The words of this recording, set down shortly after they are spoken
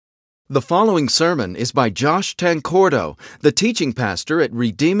The following sermon is by Josh Tancordo, the teaching pastor at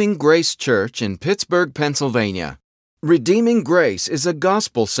Redeeming Grace Church in Pittsburgh, Pennsylvania. Redeeming Grace is a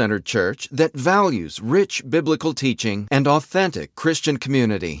gospel-centered church that values rich biblical teaching and authentic Christian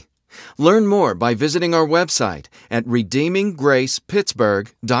community. Learn more by visiting our website at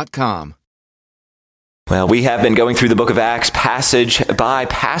redeeminggracepittsburgh.com. Well, we have been going through the book of Acts passage by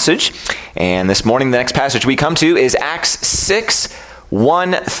passage, and this morning the next passage we come to is Acts 6,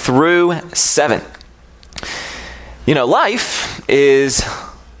 1 through 7. You know, life is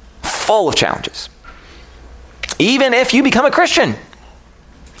full of challenges. Even if you become a Christian,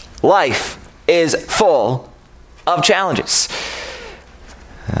 life is full of challenges.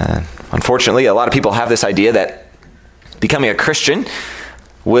 Unfortunately, a lot of people have this idea that becoming a Christian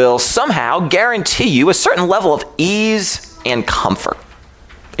will somehow guarantee you a certain level of ease and comfort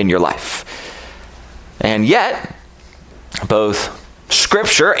in your life. And yet, both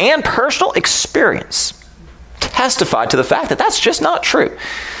Scripture and personal experience testify to the fact that that's just not true.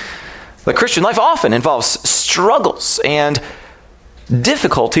 The Christian life often involves struggles and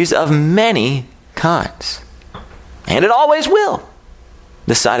difficulties of many kinds. And it always will,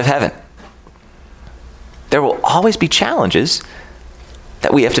 this side of heaven. There will always be challenges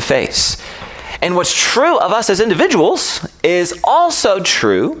that we have to face. And what's true of us as individuals is also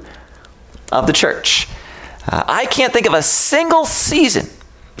true of the church. I can't think of a single season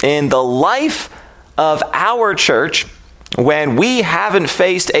in the life of our church when we haven't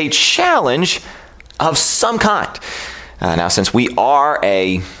faced a challenge of some kind. Now, since we are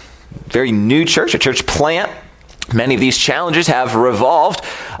a very new church, a church plant, many of these challenges have revolved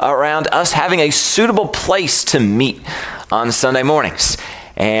around us having a suitable place to meet on Sunday mornings.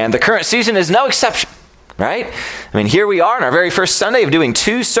 And the current season is no exception, right? I mean, here we are on our very first Sunday of doing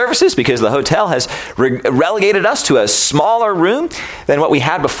 2 services because the hotel has relegated us to a smaller room than what we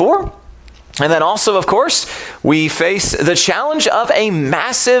had before. And then also, of course, we face the challenge of a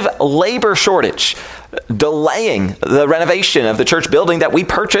massive labor shortage, delaying the renovation of the church building that we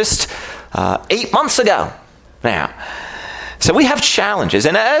purchased 8 months ago now. So we have challenges.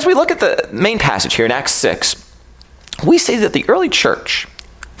 And as we look at the main passage here in Acts 6, we see that the early church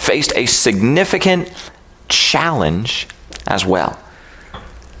faced a significant challenge as well.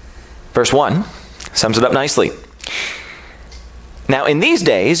 Verse 1 sums it up nicely. Now, in these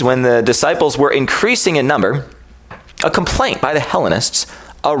days, when the disciples were increasing in number, a complaint by the Hellenists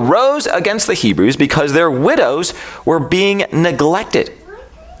arose against the Hebrews because their widows were being neglected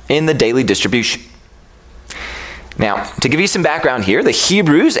in the daily distribution. Now, to give you some background here, the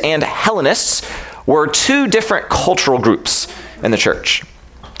Hebrews and Hellenists were 2 different cultural groups in the church.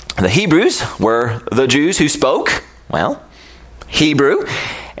 The Hebrews were the Jews who spoke, Hebrew,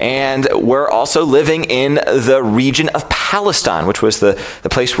 and were also living in the region of Palestine, which was the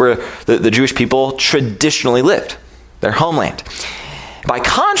place where the Jewish people traditionally lived, their homeland. By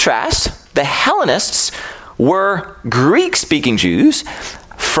contrast, the Hellenists were Greek-speaking Jews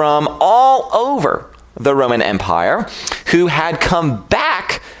from all over the Roman Empire who had come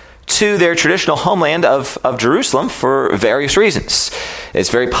back to their traditional homeland of Jerusalem for various reasons. It's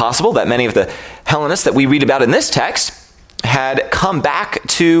very possible that many of the Hellenists that we read about in this text had come back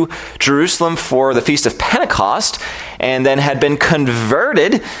to Jerusalem for the Feast of Pentecost and then had been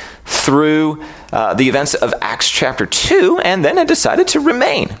converted through the events of Acts chapter 2 and then had decided to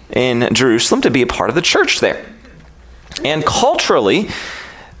remain in Jerusalem to be a part of the church there. And culturally,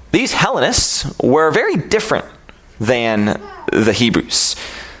 these Hellenists were very different than the Hebrews.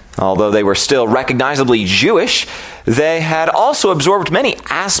 Although they were still recognizably Jewish, they had also absorbed many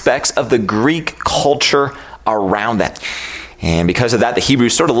aspects of the Greek culture around them. And because of that, the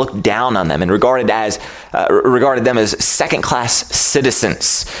Hebrews sort of looked down on them and regarded them as second-class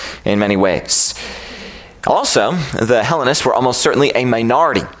citizens in many ways. Also, the Hellenists were almost certainly a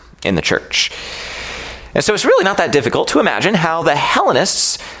minority in the church. And so it's really not that difficult to imagine how the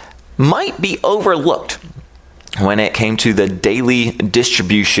Hellenists might be overlooked when it came to the daily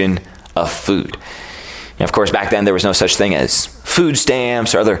distribution of food. And of course, back then there was no such thing as food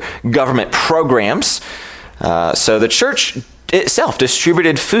stamps or other government programs. So the church itself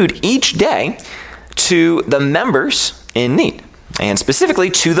distributed food each day to the members in need, and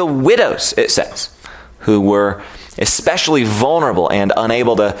specifically to the widows, it says, who were especially vulnerable and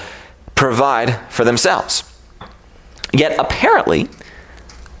unable to provide for themselves. Yet apparently,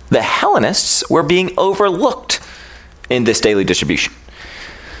 the Hellenists were being overlooked in this daily distribution.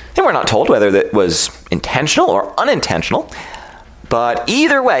 And we're not told whether that was intentional or unintentional, but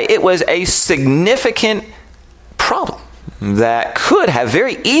either way, it was a significant problem that could have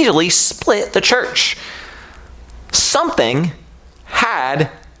very easily split the church. Something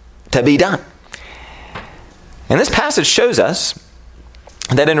had to be done. And this passage shows us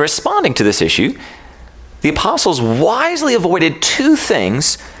that in responding to this issue, the apostles wisely avoided two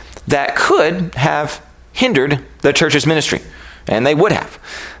things that could have hindered the church's ministry. And they would have.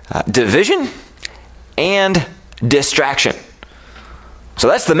 Division and distraction. So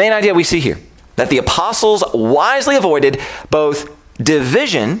that's the main idea we see here. That the apostles wisely avoided both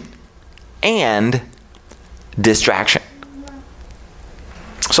division and distraction.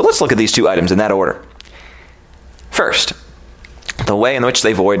 So let's look at these two items in that order. First, the way in which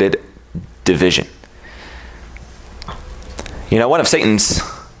they avoided division. You know, one of Satan's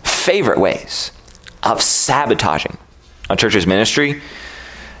favorite ways of sabotaging a church's ministry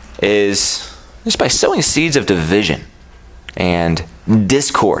is just by sowing seeds of division and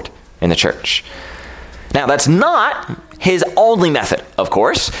discord in the church. Now, that's not his only method, of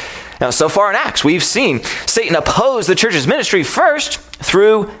course. Now, so far in Acts, we've seen Satan oppose the church's ministry first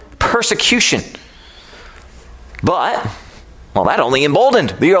through persecution. But, well, that only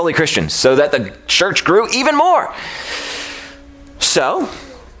emboldened the early Christians so that the church grew even more. So,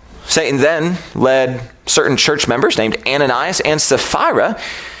 Satan then led certain church members named Ananias and Sapphira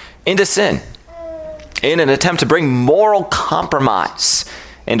into sin in an attempt to bring moral compromise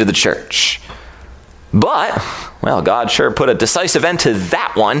into the church. But, well, God sure put a decisive end to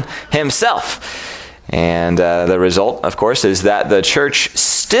that one himself. And the result, of course, is that the church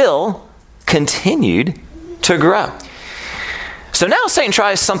still continued to grow. So now Satan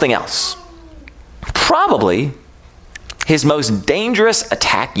tries something else. Probably his most dangerous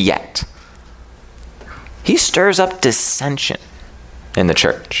attack yet. He stirs up dissension in the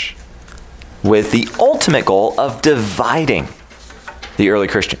church with the ultimate goal of dividing the early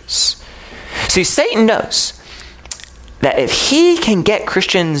Christians. See, Satan knows that if he can get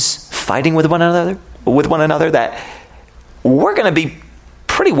Christians fighting with one another, that we're going to be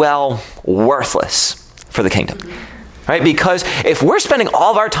pretty well worthless for the kingdom. Right? Because if we're spending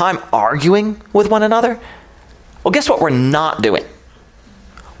all of our time arguing with one another, well, guess what we're not doing?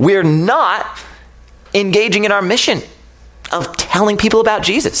 We're not engaging in our mission of telling people about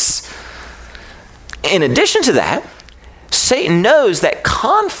Jesus. In addition to that, Satan knows that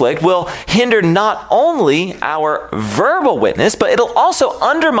conflict will hinder not only our verbal witness, but it'll also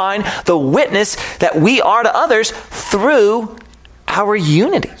undermine the witness that we are to others through our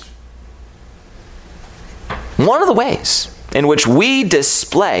unity. One of the ways in which we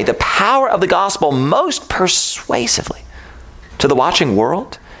display the power of the gospel most persuasively to the watching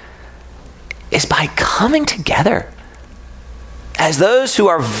world is by coming together as those who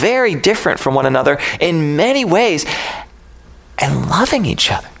are very different from one another in many ways and loving each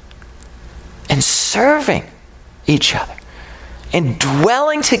other and serving each other and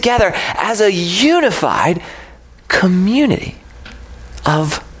dwelling together as a unified community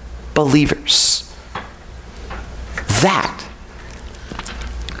of believers. That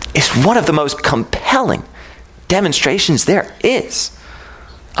is one of the most compelling demonstrations there is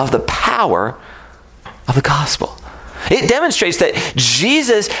of the power of the gospel. It demonstrates that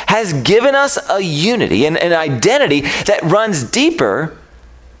Jesus has given us a unity and an identity that runs deeper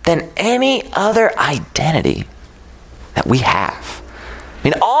than any other identity that we have. I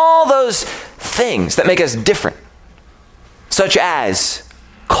mean, all those things that make us different, such as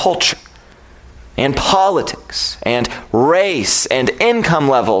culture and politics and race and income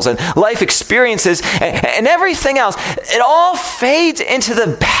levels and life experiences and everything else, it all fades into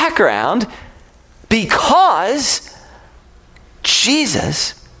the background because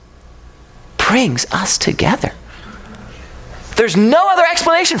Jesus brings us together. There's no other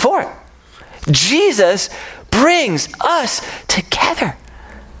explanation for it. Jesus brings us together.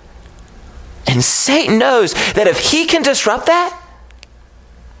 And Satan knows that if he can disrupt that,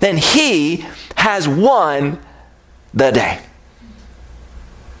 then he has won the day.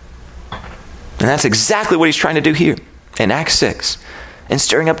 And that's exactly what he's trying to do here in Acts 6, and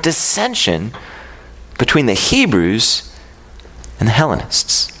stirring up dissension between the Hebrews and the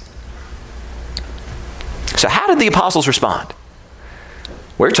Hellenists. So how did the apostles respond?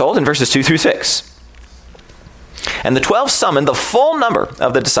 We're told in verses 2 through 6. And the 12 summoned the full number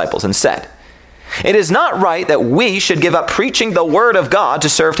of the disciples and said, "It is not right that we should give up preaching the word of God to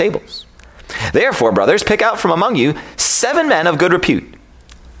serve tables. Therefore, brothers, pick out from among you 7 men of good repute,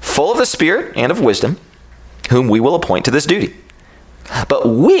 full of the Spirit and of wisdom, whom we will appoint to this duty. But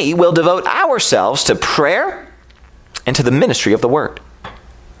we will devote ourselves to prayer and to the ministry of the word."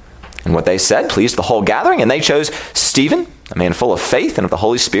 And what they said pleased the whole gathering, and they chose Stephen, a man full of faith and of the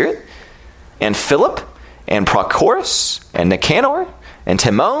Holy Spirit, and Philip, and Prochorus, and Nicanor, and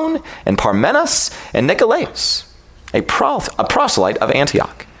Timon, and Parmenas, and Nicolaus, a proselyte of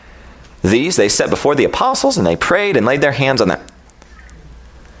Antioch. These they set before the apostles, and they prayed and laid their hands on them.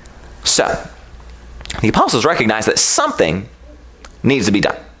 So, the apostles recognize that something needs to be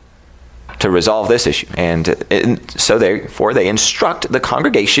done to resolve this issue. And so therefore they instruct the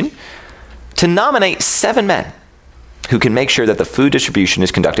congregation to nominate 7 men who can make sure that the food distribution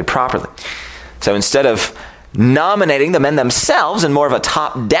is conducted properly. So instead of nominating the men themselves in more of a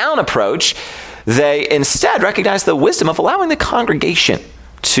top-down approach, they instead recognize the wisdom of allowing the congregation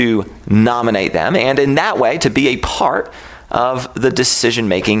to nominate them, and in that way to be a part of the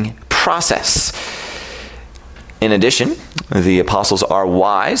decision-making process. In addition, the apostles are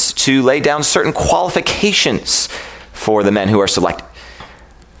wise to lay down certain qualifications for the men who are selected.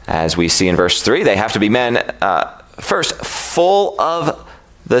 As we see in verse 3, they have to be men, first, full of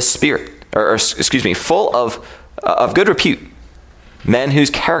the Spirit, full of good repute. Men whose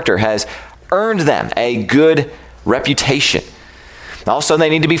character has earned them a good reputation. Also, they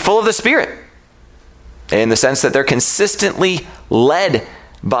need to be full of the Spirit, in the sense that they're consistently led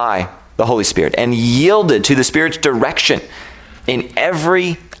by the Holy Spirit and yielded to the Spirit's direction in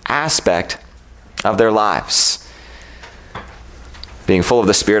every aspect of their lives. Being full of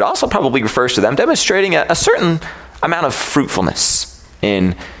the Spirit also probably refers to them demonstrating a certain amount of fruitfulness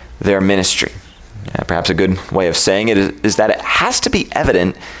in their ministry. Perhaps a good way of saying it is that it has to be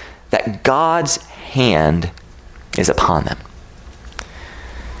evident that God's hand is upon them.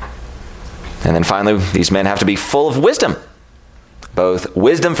 And then finally, these men have to be full of wisdom. Both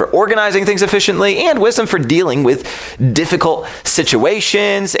wisdom for organizing things efficiently and wisdom for dealing with difficult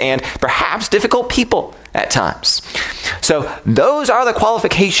situations and perhaps difficult people at times. So those are the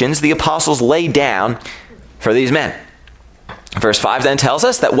qualifications the apostles lay down for these men. Verse 5 then tells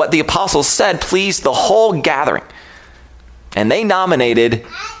us that what the apostles said pleased the whole gathering. And they nominated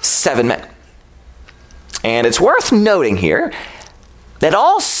 7 men. And it's worth noting here that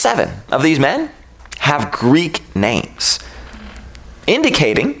all 7 of these men have Greek names,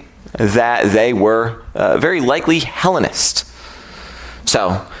 indicating that they were very likely Hellenists.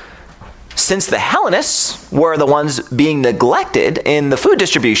 So, since the Hellenists were the ones being neglected in the food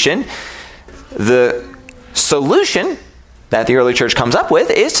distribution, the solution that the early church comes up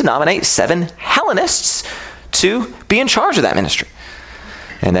with is to nominate 7 Hellenists to be in charge of that ministry.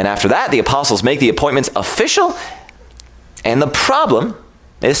 And then after that, the apostles make the appointments official, and the problem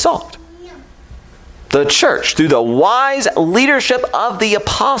is solved. The church, through the wise leadership of the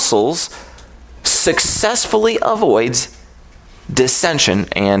apostles, successfully avoids dissension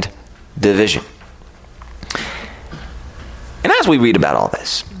and division. And as we read about all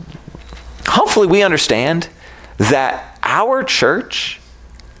this, hopefully we understand that our church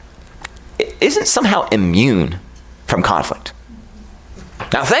isn't somehow immune from conflict.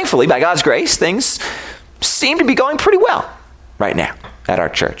 Now, thankfully, by God's grace, things seem to be going pretty well right now at our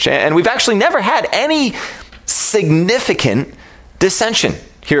church. And we've actually never had any significant dissension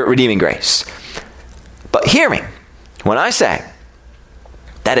here at Redeeming Grace. But hear me when I say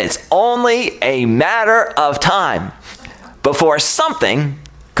that it's only a matter of time before something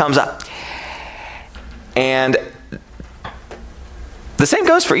comes up. And the same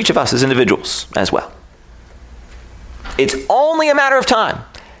goes for each of us as individuals as well. It's only a matter of time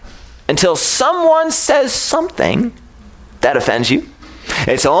until someone says something that offends you.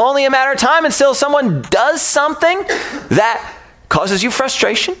 It's only a matter of time until someone does something that causes you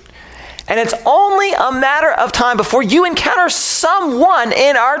frustration. And it's only a matter of time before you encounter someone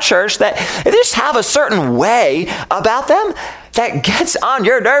in our church that they just have a certain way about them that gets on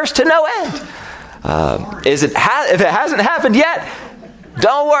your nerves to no end. If it hasn't happened yet,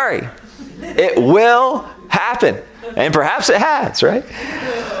 don't worry. It will happen. And perhaps it has, right?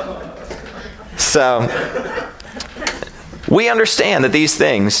 So, we understand that these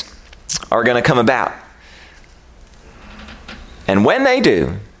things are going to come about. And when they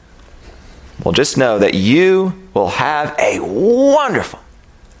do, well, just know that you will have a wonderful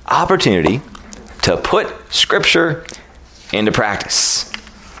opportunity to put Scripture into practice.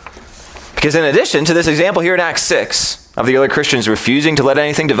 Because in addition to this example here in Acts 6 of the early Christians refusing to let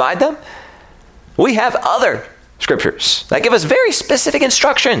anything divide them, we have other Scriptures that give us very specific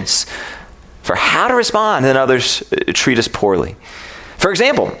instructions for how to respond when others treat us poorly. For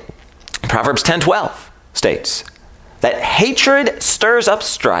example, Proverbs 10:12 states that hatred stirs up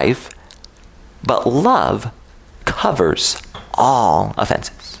strife, but love covers all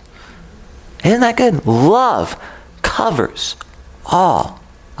offenses. Isn't that good? Love covers all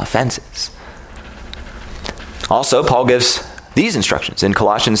offenses. Also, Paul gives these instructions in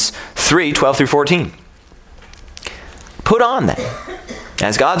Colossians 3:12 through 14. Put on then,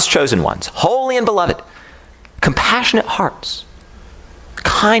 as God's chosen ones, holy and beloved, compassionate hearts,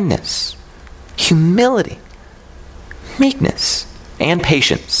 kindness, humility, meekness, and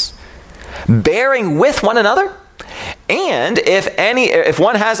patience, bearing with one another, and if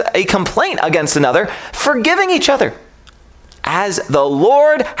one has a complaint against another, forgiving each other. As the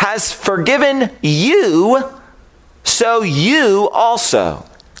Lord has forgiven you, so you also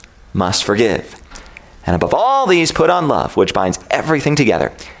must forgive. And above all these, put on love, which binds everything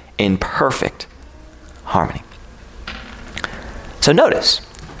together in perfect harmony. So notice,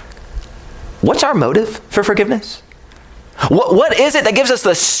 what's our motive for forgiveness? What is it that gives us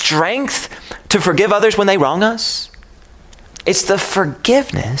the strength to forgive others when they wrong us? It's the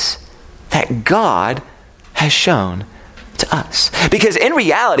forgiveness that God has shown to us. Because in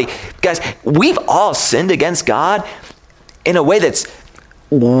reality, guys, we've all sinned against God in a way that's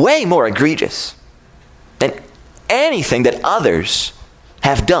way more egregious than anything that others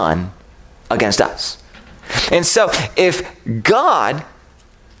have done against us. And so if God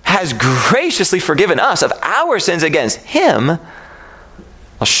has graciously forgiven us of our sins against him,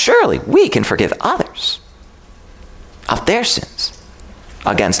 well, surely we can forgive others of their sins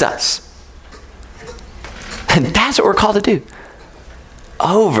against us. And that's what we're called to do.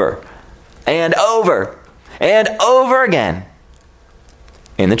 Over and over and over again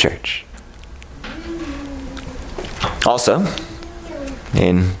in the church. Also,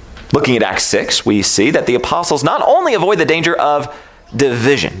 in looking at Acts 6, we see that the apostles not only avoid the danger of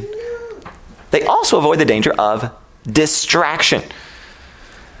division, they also avoid the danger of distraction.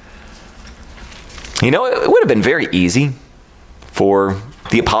 You know, it would have been very easy for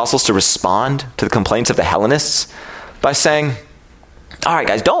the apostles to respond to the complaints of the Hellenists by saying, all right,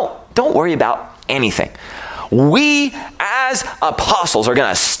 guys, don't worry about anything. We, as apostles, are going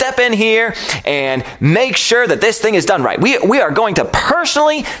to step in here and make sure that this thing is done right. We are going to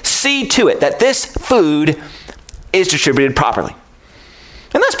personally see to it that this food is distributed properly.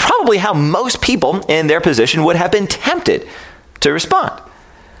 And that's probably how most people in their position would have been tempted to respond.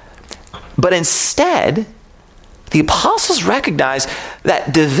 But instead, the apostles recognize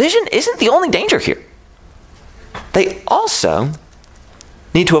that division isn't the only danger here. They also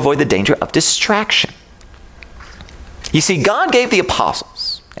need to avoid the danger of distraction. You see, God gave the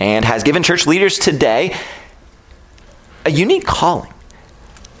apostles and has given church leaders today a unique calling.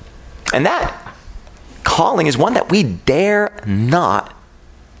 And that calling is one that we dare not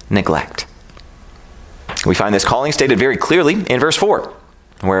neglect. We find this calling stated very clearly in verse 4,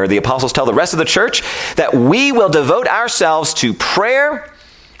 where the apostles tell the rest of the church that we will devote ourselves to prayer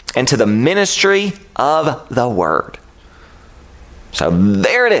and to the ministry of the word. So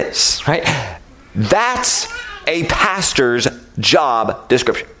there it is, right? That's a pastor's job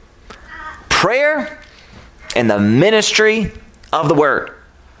description. Prayer and the ministry of the word.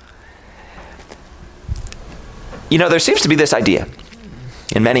 You know, there seems to be this idea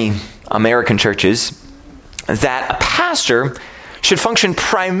in many American churches that a pastor should function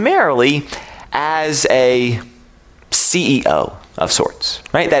primarily as a CEO of sorts,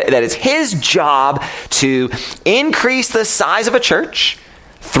 right? That it's his job to increase the size of a church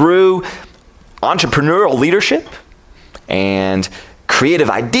through entrepreneurial leadership and creative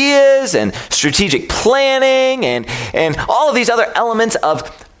ideas and strategic planning and all of these other elements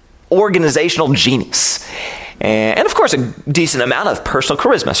of organizational genius. And of course, a decent amount of personal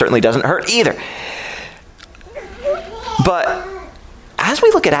charisma certainly doesn't hurt either. But as we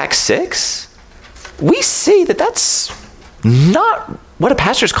look at Acts 6, we see that that's not what a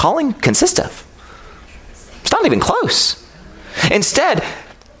pastor's calling consists of. It's not even close. Instead,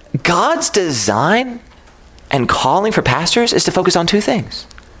 God's design and calling for pastors is to focus on two things: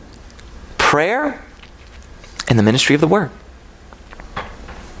 prayer and the ministry of the word.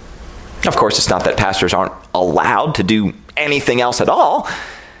 Of course, it's not that pastors aren't allowed to do anything else at all.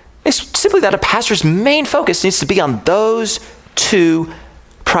 It's simply that a pastor's main focus needs to be on those two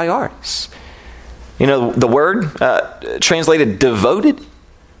priorities. You know, the word translated devoted,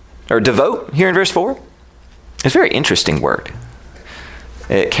 or devote here in verse 4, is a very interesting word.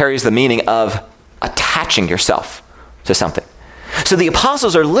 It carries the meaning of attaching yourself to something. So the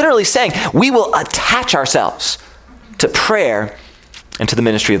apostles are literally saying, we will attach ourselves to prayer and to the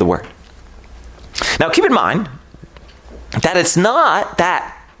ministry of the word. Now keep in mind that it's not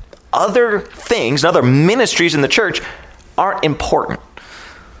that other things and other ministries in the church aren't important,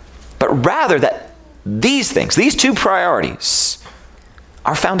 but rather that these things, these two priorities,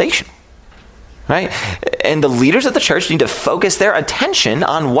 are foundational, right? And the leaders of the church need to focus their attention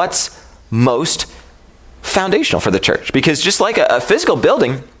on what's most foundational for the church. Because just like a physical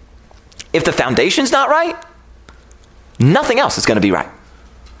building, if the foundation's not right, nothing else is going to be right.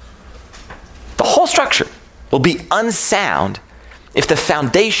 The whole structure will be unsound if the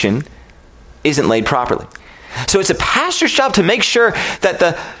foundation isn't laid properly. So it's a pastor's job to make sure that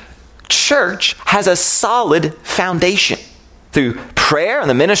the church has a solid foundation through prayer and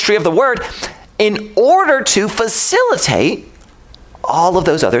the ministry of the word in order to facilitate all of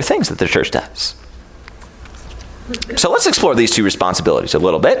those other things that the church does. So let's explore these two responsibilities a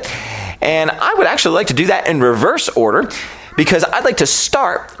little bit. And I would actually like to do that in reverse order because I'd like to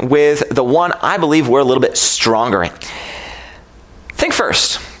start with the one I believe we're a little bit stronger in. Think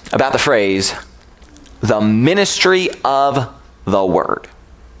first about the phrase, the ministry of the word.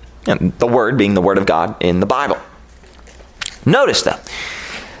 And the word being the word of God in the Bible. Notice though,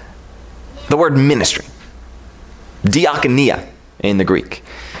 the word ministry, diakonia in the Greek.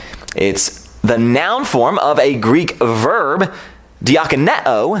 It's the noun form of a Greek verb,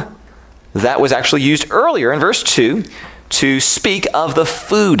 diakoneo, that was actually used earlier in verse 2 to speak of the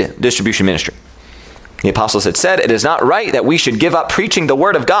food distribution ministry. The apostles had said, it is not right that we should give up preaching the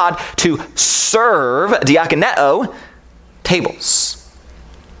word of God to serve, diakoneo, tables.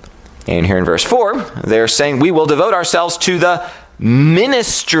 And here in verse 4, they're saying we will devote ourselves to the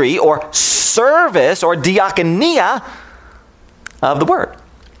ministry or service or diakonia of the word.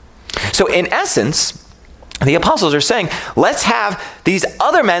 So in essence, the apostles are saying, let's have these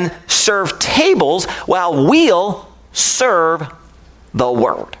other men serve tables while we'll serve the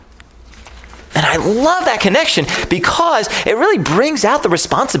word. And I love that connection because it really brings out the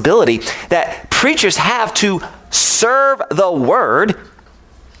responsibility that preachers have to serve the word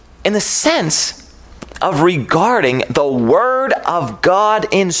in the sense of regarding the word of God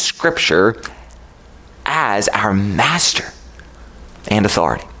in Scripture as our master and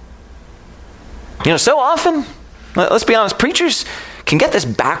authority. You know, so often, let's be honest, preachers can get this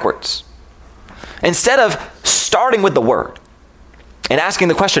backwards. Instead of starting with the word and asking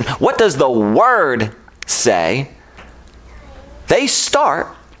the question, what does the word say? They start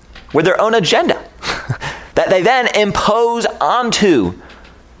with their own agenda that they then impose onto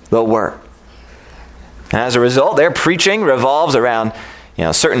the word. And as a result, their preaching revolves around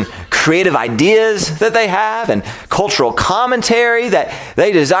certain creative ideas that they have and cultural commentary that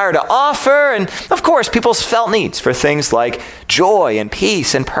they desire to offer. And of course, people's felt needs for things like joy and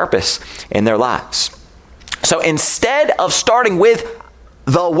peace and purpose in their lives. So instead of starting with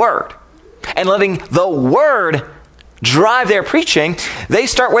the word and letting the word drive their preaching, they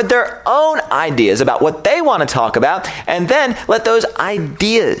start with their own ideas about what they want to talk about and then let those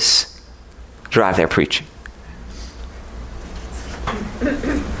ideas drive their preaching.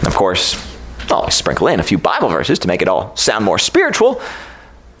 Of course, I'll always sprinkle in a few Bible verses to make it all sound more spiritual,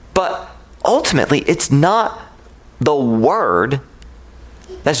 but ultimately it's not the word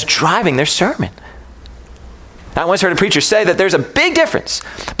that's driving their sermon. I once heard a preacher say that there's a big difference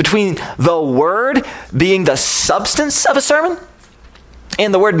between the word being the substance of a sermon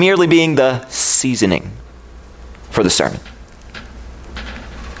and the word merely being the seasoning for the sermon.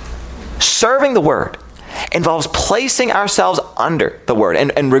 Serving the word involves placing ourselves under the word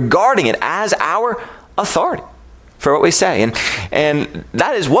and regarding it as our authority for what we say. And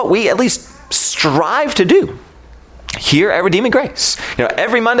that is what we at least strive to do here at Redeeming Grace.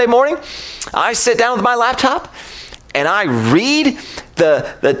 Every Monday morning, I sit down with my laptop and I read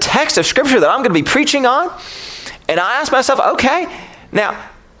the text of Scripture that I'm going to be preaching on. And I ask myself, okay, now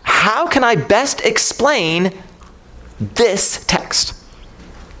how can I best explain this text?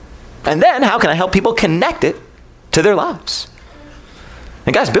 And then how can I help people connect it to their lives?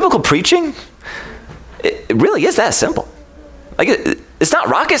 And guys, biblical preaching, it really is that simple. Like it's not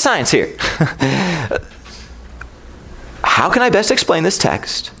rocket science here. How can I best explain this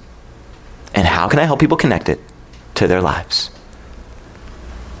text? And how can I help people connect it to their lives?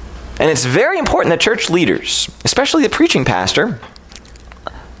 And it's very important that church leaders, especially the preaching pastor,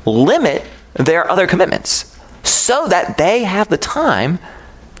 limit their other commitments so that they have the time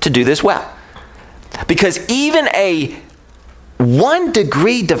to do this well. Because even a 1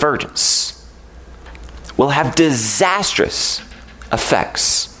 degree divergence will have disastrous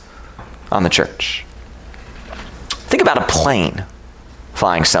effects on the church. Think about a plane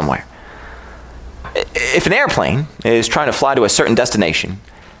flying somewhere. If an airplane is trying to fly to a certain destination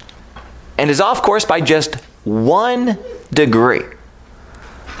and is off course by just 1 degree,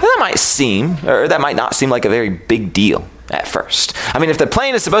 that might not seem like a very big deal at first. I mean, if the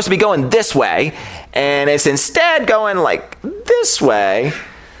plane is supposed to be going this way and it's instead going like this way,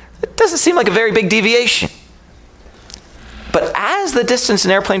 it doesn't seem like a very big deviation. But as the distance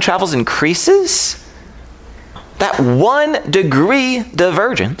an airplane travels increases, that 1 degree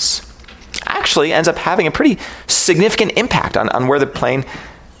divergence actually ends up having a pretty significant impact on where the plane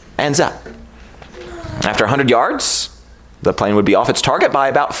ends up. After 100 yards, the plane would be off its target by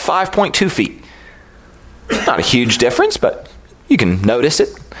about 5.2 feet. Not a huge difference, but you can notice it,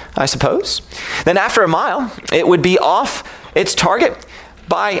 I suppose. Then after a mile, it would be off its target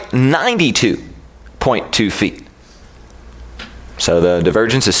by 92.2 feet. So the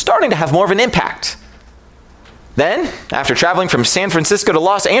divergence is starting to have more of an impact. Then, after traveling from San Francisco to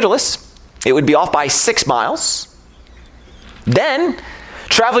Los Angeles, it would be off by 6 miles. Then,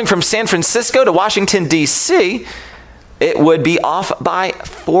 traveling from San Francisco to Washington, D.C., it would be off by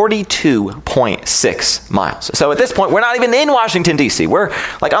 42.6 miles. So at this point, we're not even in Washington, D.C. We're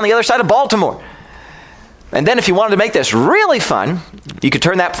like on the other side of Baltimore. And then if you wanted to make this really fun, you could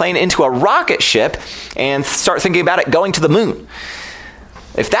turn that plane into a rocket ship and start thinking about it going to the moon.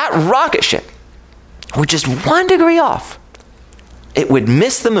 If that rocket ship were just 1 degree off, it would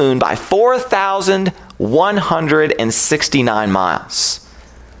miss the moon by 4,169 miles.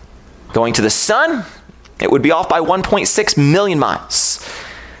 Going to the sun, it would be off by 1.6 million miles.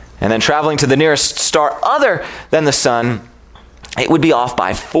 And then traveling to the nearest star other than the sun, it would be off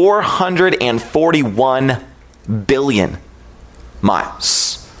by 441 billion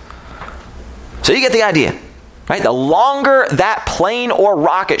miles. So you get the idea, right? The longer that plane or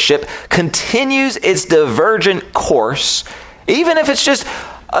rocket ship continues its divergent course, even if it's just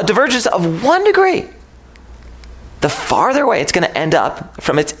a divergence of 1 degree, the farther away it's going to end up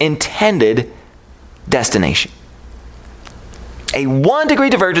from its intended destination. A 1 degree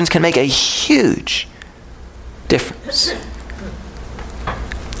divergence can make a huge difference.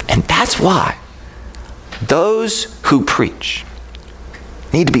 And that's why those who preach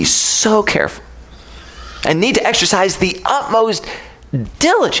need to be so careful and need to exercise the utmost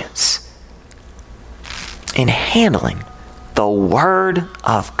diligence in handling the Word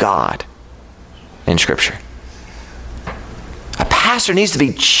of God in Scripture. A pastor needs to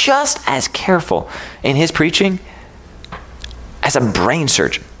be just as careful in his preaching as a brain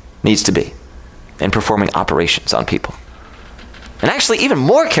surgeon needs to be in performing operations on people. And actually even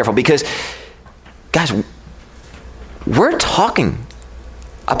more careful because, guys, we're talking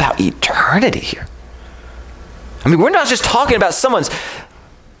about eternity here. I mean, we're not just talking about someone's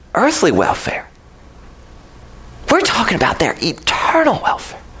earthly welfare. We're talking about their eternal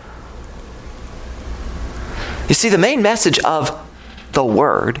welfare. You see, the main message of the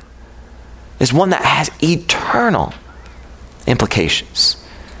Word is one that has eternal implications.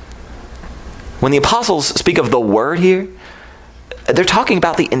 When the apostles speak of the Word here, they're talking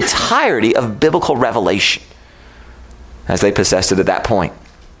about the entirety of biblical revelation as they possessed it at that point.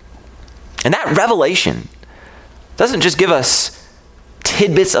 And that revelation doesn't just give us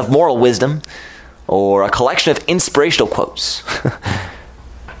tidbits of moral wisdom or a collection of inspirational quotes.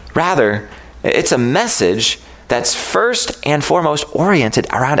 Rather, it's a message that's first and foremost oriented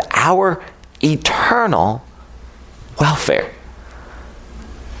around our eternal welfare.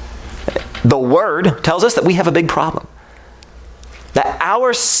 The Word tells us that we have a big problem. That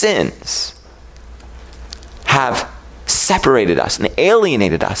our sins have separated us and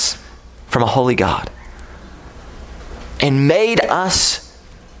alienated us from a holy God and made us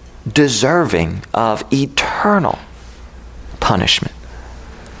deserving of eternal punishment.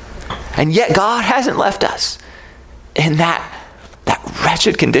 And yet God hasn't left us in that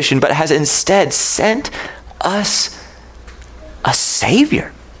wretched condition, but has instead sent us a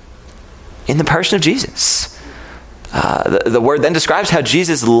Savior in the person of Jesus. The Word then describes how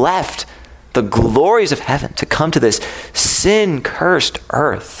Jesus left the glories of heaven to come to this sin-cursed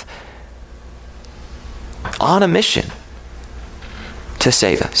earth on a mission to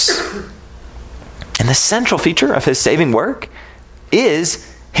save us. And the central feature of his saving work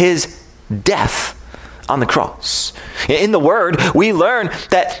is his death on the cross. In the Word, we learn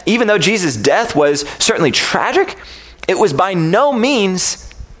that even though Jesus' death was certainly tragic, it was by no means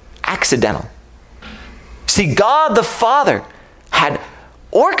accidental. See, God the Father had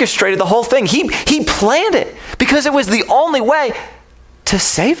orchestrated the whole thing. He planned it because it was the only way to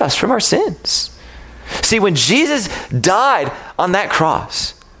save us from our sins. See, when Jesus died on that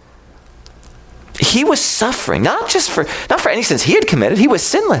cross, he was suffering, not for any sins he had committed. He was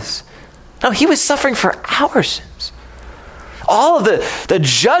sinless. No, he was suffering for our sins. All of the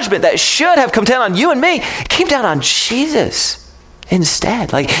judgment that should have come down on you and me came down on Jesus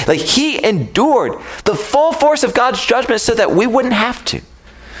instead. Like he endured the full force of God's judgment so that we wouldn't have to.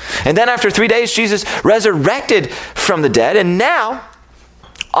 And then after 3 days, Jesus resurrected from the dead and now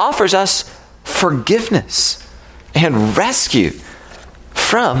offers us forgiveness and rescue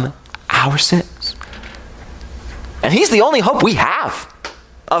from our sins. And he's the only hope we have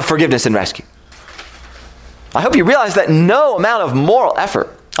of forgiveness and rescue. I hope you realize that no amount of moral effort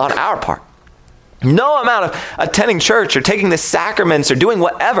on our part No amount of attending church or taking the sacraments or doing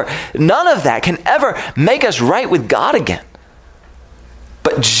whatever, none of that can ever make us right with God again.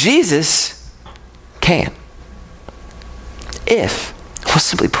 But Jesus can, if we'll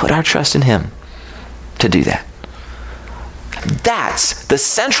simply put our trust in him to do that. That's the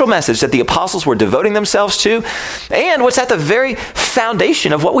central message that the apostles were devoting themselves to, and what's at the very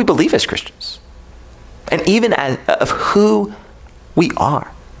foundation of what we believe as Christians, and even of who we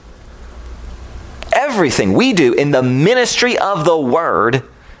are. Everything we do in the ministry of the word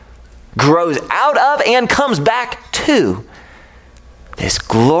grows out of and comes back to this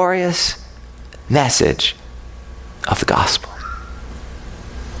glorious message of the gospel.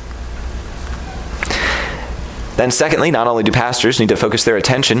 Then secondly, not only do pastors need to focus their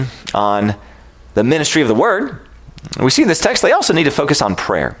attention on the ministry of the word, we see in this text they also need to focus on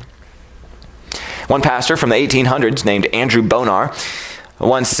prayer. One pastor from the 1800s named Andrew Bonar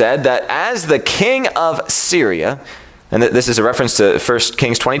once said that as the king of Syria, and this is a reference to 1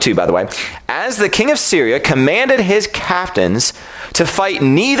 Kings 22, by the way, as the king of Syria commanded his captains to fight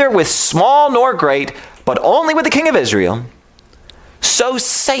neither with small nor great, but only with the king of Israel, so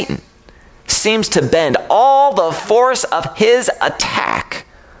Satan seems to bend all the force of his attack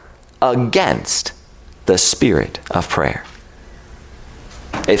against the spirit of prayer.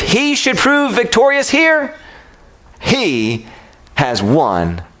 If he should prove victorious here, he has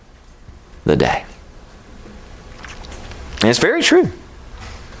won the day. And it's very true.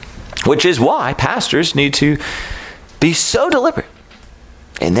 Which is why pastors need to be so deliberate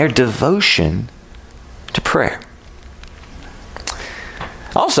in their devotion to prayer.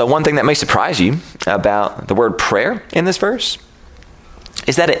 Also, one thing that may surprise you about the word prayer in this verse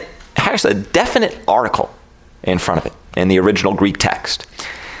is that it has a definite article in front of it in the original Greek text.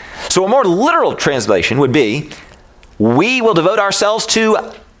 So a more literal translation would be, we will devote ourselves to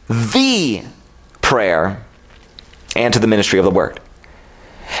the prayer and to the ministry of the word.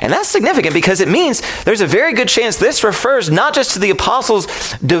 And that's significant because it means there's a very good chance this refers not just to the apostles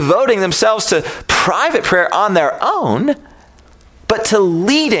devoting themselves to private prayer on their own, but to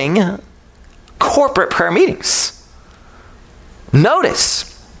leading corporate prayer meetings.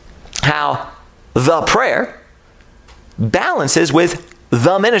 Notice how the prayer balances with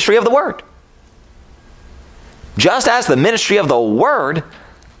the ministry of the word. Just as the ministry of the word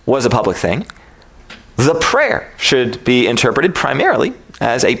was a public thing, the prayer should be interpreted primarily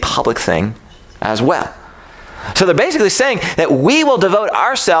as a public thing as well. So they're basically saying that we will devote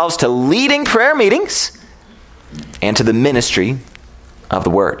ourselves to leading prayer meetings and to the ministry of the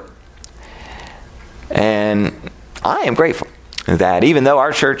word. And I am grateful that even though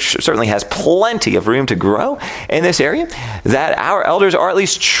our church certainly has plenty of room to grow in this area, that our elders are at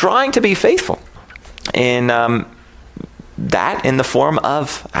least trying to be faithful in that in the form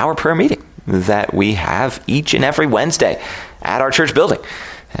of our prayer meeting that we have each and every Wednesday at our church building.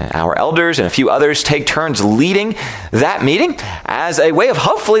 Our elders and a few others take turns leading that meeting as a way of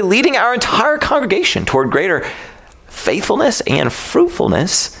hopefully leading our entire congregation toward greater faithfulness and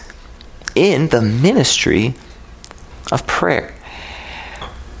fruitfulness in the ministry of prayer.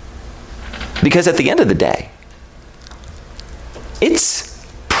 Because at the end of the day, it's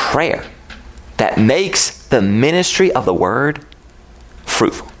prayer that makes the ministry of the word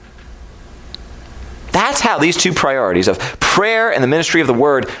fruitful. That's how these two priorities of prayer and the ministry of the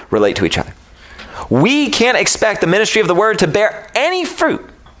word relate to each other. We can't expect the ministry of the word to bear any fruit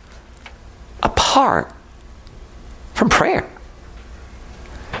apart from prayer.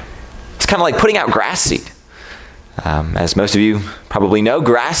 It's kind of like putting out grass seed. As most of you probably know,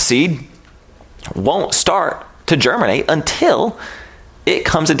 grass seed won't start to germinate until it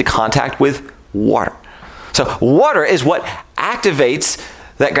comes into contact with water. So water is what activates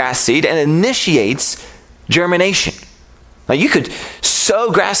that grass seed and initiates germination. Now you could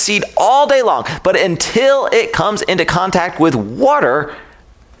sow grass seed all day long, but until it comes into contact with water,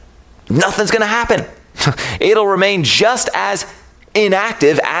 nothing's going to happen. It'll remain just as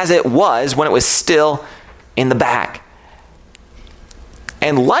inactive as it was when it was still in the bag.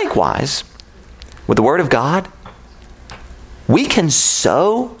 And likewise, with the Word of God, we can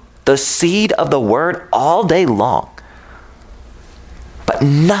sow the seed of the Word all day long, but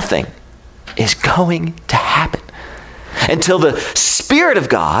nothing is going to happen until the Spirit of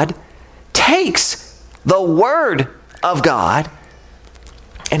God takes the Word of God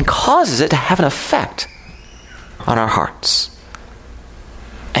and causes it to have an effect on our hearts.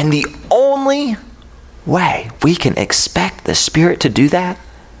 And the only way we can expect the Spirit to do that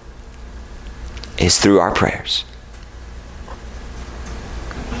is through our prayers.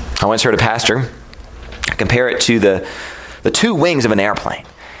 I once heard a pastor compare it to the two wings of an airplane.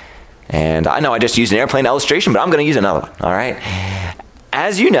 And I know I just used an airplane illustration, but I'm going to use another one, all right?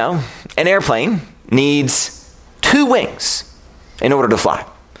 As you know, an airplane needs 2 wings in order to fly.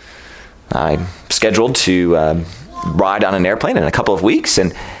 I'm scheduled to ride on an airplane in a couple of weeks,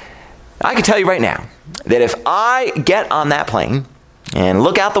 and I can tell you right now that if I get on that plane and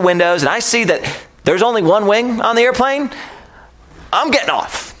look out the windows and I see that there's only 1 wing on the airplane, I'm getting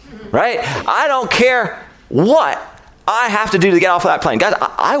off, right? I don't care what I have to do to get off of that plane. Guys,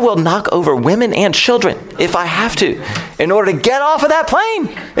 I will knock over women and children if I have to in order to get off of that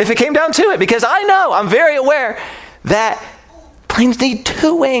plane if it came down to it, because I'm very aware that planes need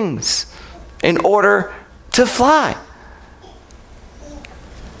 2 wings in order to fly.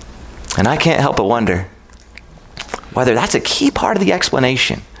 And I can't help but wonder whether that's a key part of the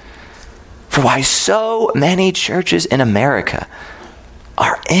explanation for why so many churches in America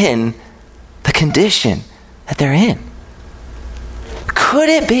are in the condition that they're in. Could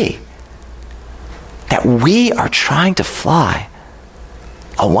it be that we are trying to fly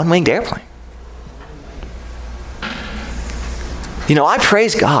a 1-winged airplane? I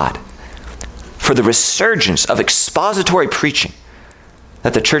praise God for the resurgence of expository preaching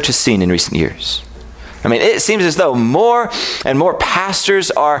that the church has seen in recent years. It seems as though more and more pastors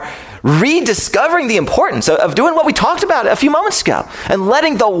are rediscovering the importance of doing what we talked about a few moments ago and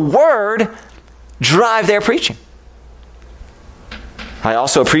letting the Word drive their preaching. I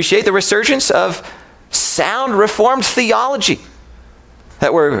also appreciate the resurgence of sound Reformed theology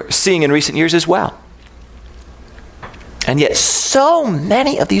that we're seeing in recent years as well. And yet so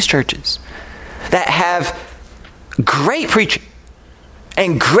many of these churches that have great preaching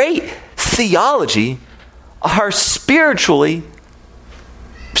and great theology are spiritually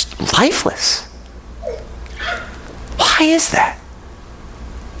lifeless. Why is that?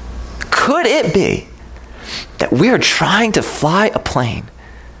 Could it be that we are trying to fly a plane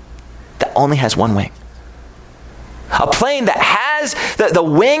that only has 1 wing? A plane that has the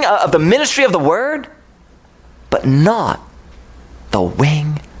wing of the ministry of the Word, but not the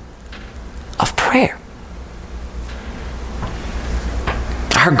wing of prayer.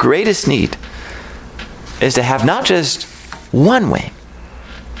 Our greatest need is to have not just 1 wing,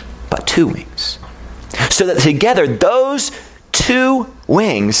 but 2 wings. So that together those 2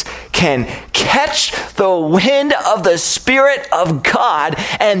 wings can catch the wind of the Spirit of God,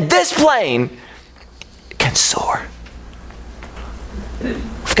 and this plane can soar.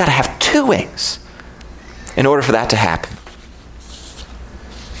 We've got to have 2 wings in order for that to happen.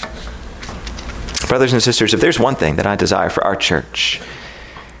 Brothers and sisters, if there's one thing that I desire for our church,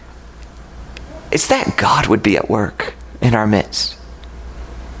 it's that God would be at work in our midst.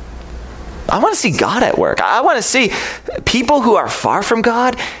 I want to see God at work. I want to see people who are far from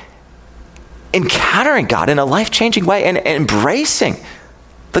God encountering God in a life-changing way and embracing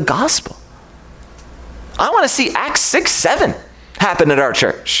the gospel. I want to see Acts 6-7 happen at our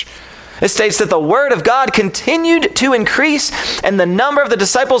church. It states that the word of God continued to increase, and the number of the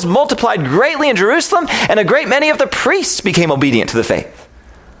disciples multiplied greatly in Jerusalem, and a great many of the priests became obedient to the faith.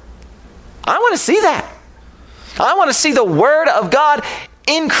 I want to see that. I want to see the word of God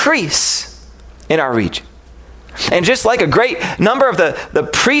increase in our region. And just like a great number of the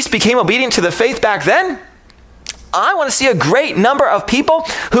priests became obedient to the faith back then, I want to see a great number of people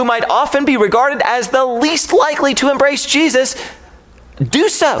who might often be regarded as the least likely to embrace Jesus do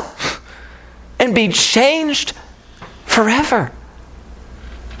so and be changed forever.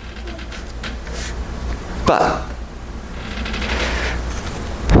 But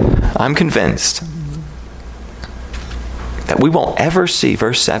I'm convinced that we won't ever see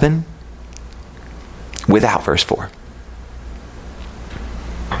verse 7 without verse 4.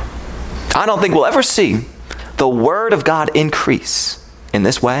 I don't think we'll ever see the word of God increase in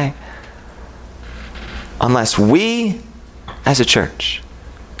this way unless we as a church,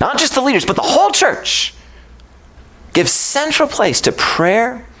 not just the leaders, but the whole church, give central place to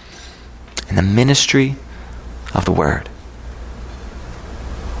prayer and the ministry of the word.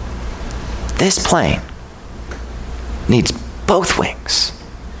 This plane needs both wings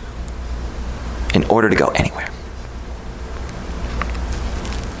in order to go anywhere.